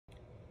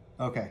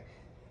Okay.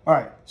 All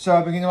right. So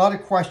I've been getting a lot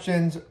of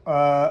questions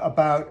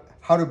about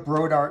how to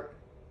Brodart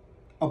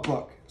a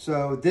book.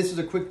 So this is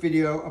a quick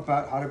video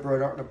about how to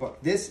Brodart a book.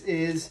 This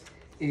is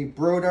a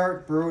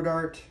Brodart.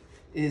 Brodart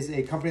is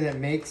a company that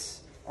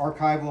makes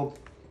archival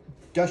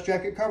dust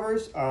jacket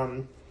covers.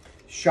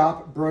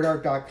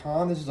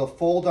 Shop.brodart.com. This is a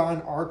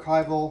fold-on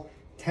archival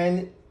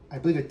 10, I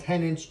believe a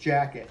 10-inch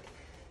jacket.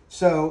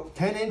 So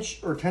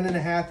 10-inch or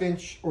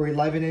 10.5-inch or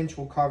 11-inch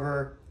will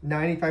cover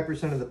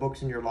 95% of the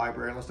books in your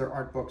library, unless they're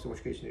art books, in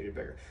which case you need it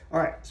bigger. All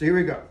right, so here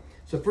we go.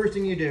 So first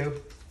thing you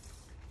do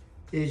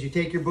is you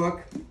take your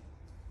book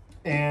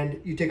and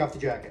you take off the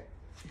jacket.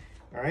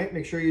 All right,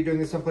 make sure you're doing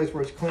this someplace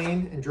where it's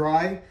clean and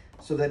dry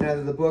so that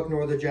neither the book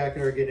nor the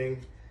jacket are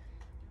getting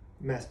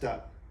messed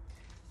up.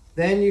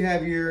 Then you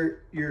have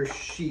your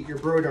sheet, your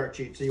Brodart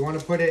sheet. So you want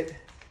to put it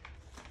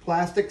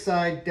plastic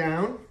side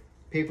down,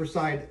 paper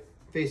side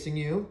facing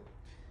you.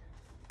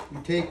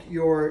 You take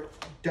your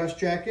dust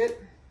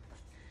jacket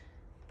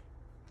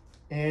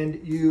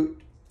and you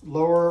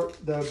lower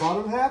the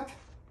bottom half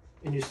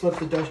and you slip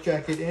the dust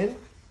jacket in,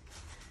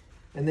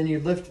 and then you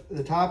lift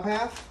the top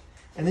half,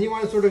 and then you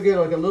want to sort of get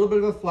like a little bit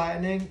of a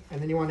flattening,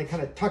 and then you want to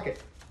kind of tuck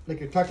it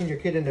like you're tucking your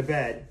kid into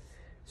bed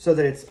so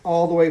that it's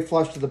all the way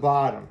flush to the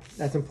bottom.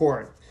 That's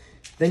important.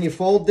 Then you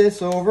fold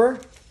this over,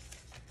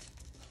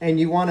 and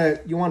you want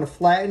to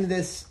flatten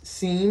this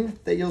seam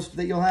that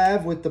you'll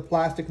have with the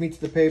plastic meets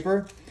the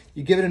paper.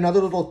 You give it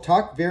another little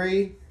tuck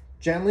very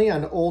gently.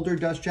 On older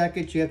dust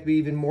jackets, you have to be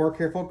even more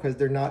careful because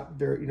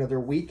they're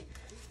weak.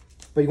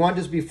 But you want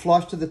to just be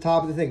flush to the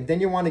top of the thing.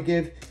 Then you want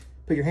to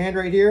put your hand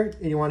right here,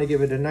 and you want to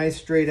give it a nice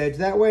straight edge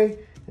that way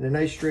and a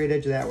nice straight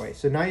edge that way.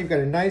 So now you've got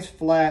a nice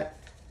flat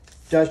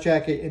dust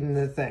jacket in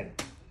the thing.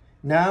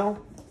 Now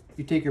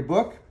you take your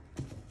book,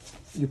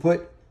 you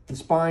put the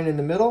spine in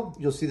the middle.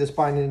 You'll see the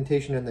spine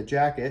indentation in the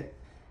jacket.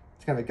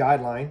 It's kind of a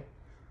guideline.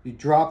 You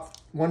drop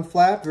one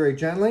flap very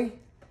gently.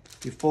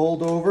 You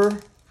fold over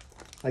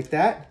like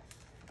that.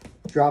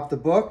 Drop the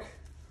book.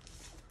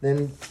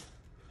 Then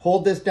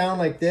hold this down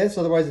like this,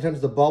 otherwise it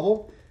tends to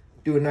bubble.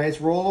 Do a nice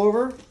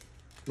rollover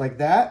like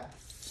that.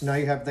 So now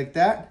you have like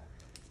that.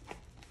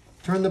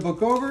 Turn the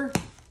book over.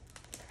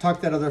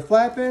 Tuck that other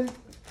flap in.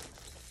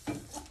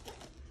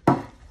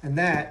 And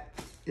that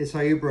is how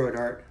you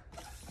Brodart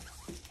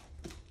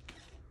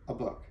a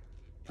book.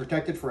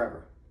 Protected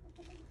forever.